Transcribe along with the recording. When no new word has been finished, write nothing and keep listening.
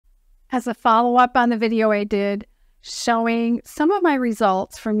as a follow-up on the video I did showing some of my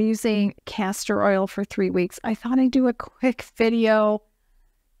results from using castor oil for 3 weeks, I thought I'd do a quick video,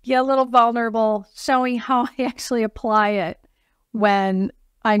 be a little vulnerable, showing how I actually apply it when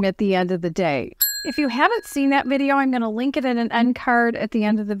I'm at the end of the day. If you haven't seen that video, I'm going to link it in an end card at the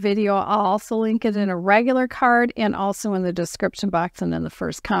end of the video. I'll also link it in a regular card and also in the description box and in the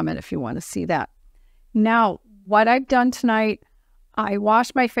first comment if you want to see that. Now, what I've done tonight, I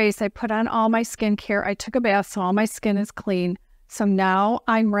washed my face, I put on all my skincare, I took a bath so all my skin is clean. So now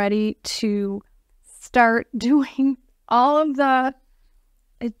I'm ready to start doing all of the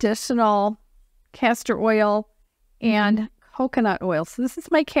additional castor oil and coconut oil. So this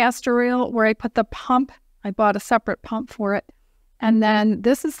is my castor oil where I put the pump. I bought a separate pump for it. And then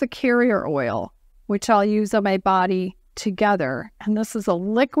this is the carrier oil, which I'll use on my body together. And this is a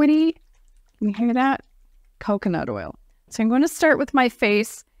liquidy, can you hear that? Coconut oil. So I'm going to start with my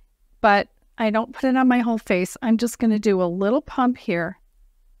face, but I don't put it on my whole face. I'm just going to do a little pump here.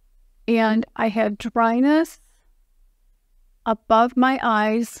 And I have dryness above my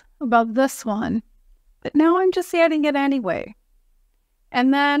eyes, above this one. But now I'm just adding it anyway.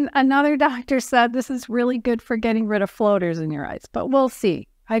 And then another doctor said this is really good for getting rid of floaters in your eyes. But we'll see.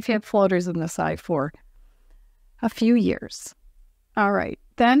 I've had floaters in this eye for a few years. All right.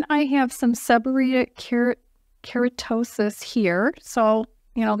 Then I have some seborrheic keratosis here. So,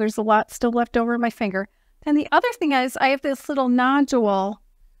 you know, there's a lot still left over in my finger. Then the other thing is I have this little nodule.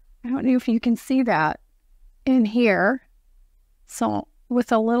 I don't know if you can see that in here. So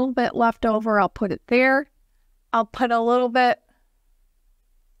with a little bit left over, I'll put it there. I'll put a little bit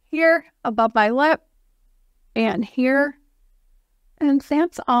here above my lip and here. And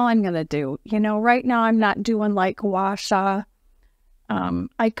that's all I'm going to do. You know, right now I'm not doing like gua sha.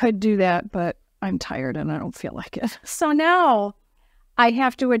 I could do that, but I'm tired and I don't feel like it. So now I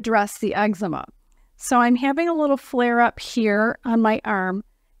have to address the eczema. So I'm having a little flare up here on my arm.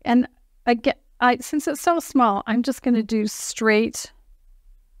 And again, since it's so small, I'm just going to do straight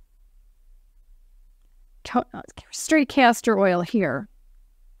castor oil here.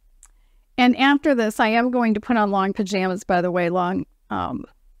 And after this, I am going to put on long pajamas, by the way,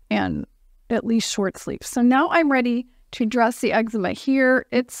 and at least short sleeves. So now I'm ready to address the eczema here.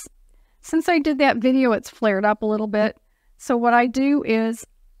 Since I did that video, it's flared up a little bit. So what I do is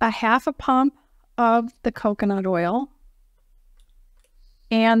a half a pump of the coconut oil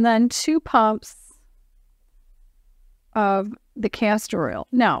and then 2 pumps of the castor oil.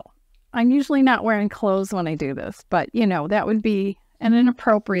 Now, I'm usually not wearing clothes when I do this, but you know, that would be an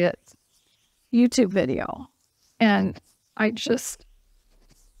inappropriate YouTube video. And I just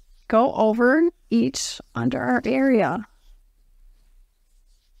go over each under our area.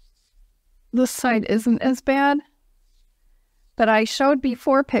 This side isn't as bad, but I showed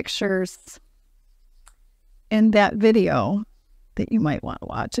before pictures in that video that you might want to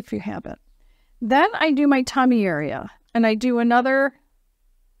watch if you haven't. Then I do my tummy area, and I do another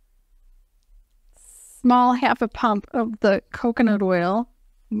small half a pump of the coconut oil.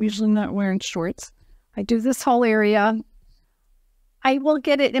 I'm usually not wearing shorts. I do this whole area. I will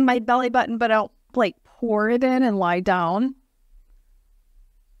get it in my belly button, but I'll like pour it in and lie down.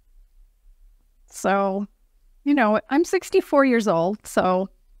 So, you know, I'm 64 years old, so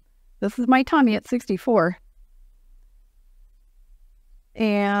this is my tummy at 64.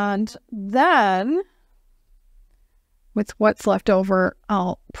 And then, with what's left over,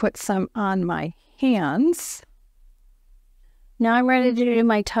 I'll put some on my hands. Now I'm ready to do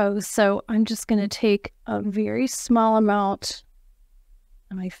my toes, so I'm just going to take a very small amount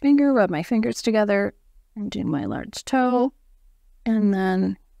on my finger, rub my fingers together, and do my large toe, and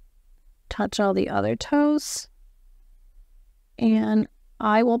then touch all the other toes. And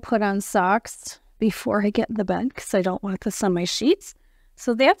I will put on socks before I get in the bed because I don't want this on my sheets.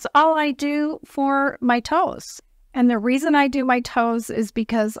 So that's all I do for my toes. And the reason I do my toes is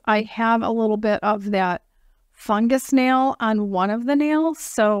because I have a little bit of that fungus nail on one of the nails.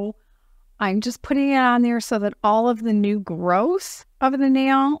 So I'm just putting it on there so that all of the new growth of the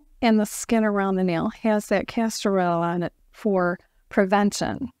nail and the skin around the nail has that castor oil on it for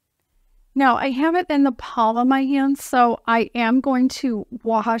prevention. Now, I have it in the palm of my hands, so I am going to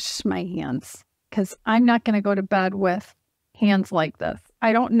wash my hands because I'm not going to go to bed with hands like this.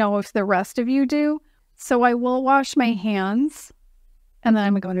 I don't know if the rest of you do, so I will wash my hands and then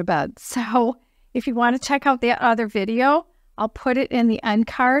I'm going to bed. So if you want to check out that other video, I'll put it in the end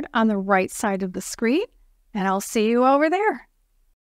card on the right side of the screen, and I'll see you over there.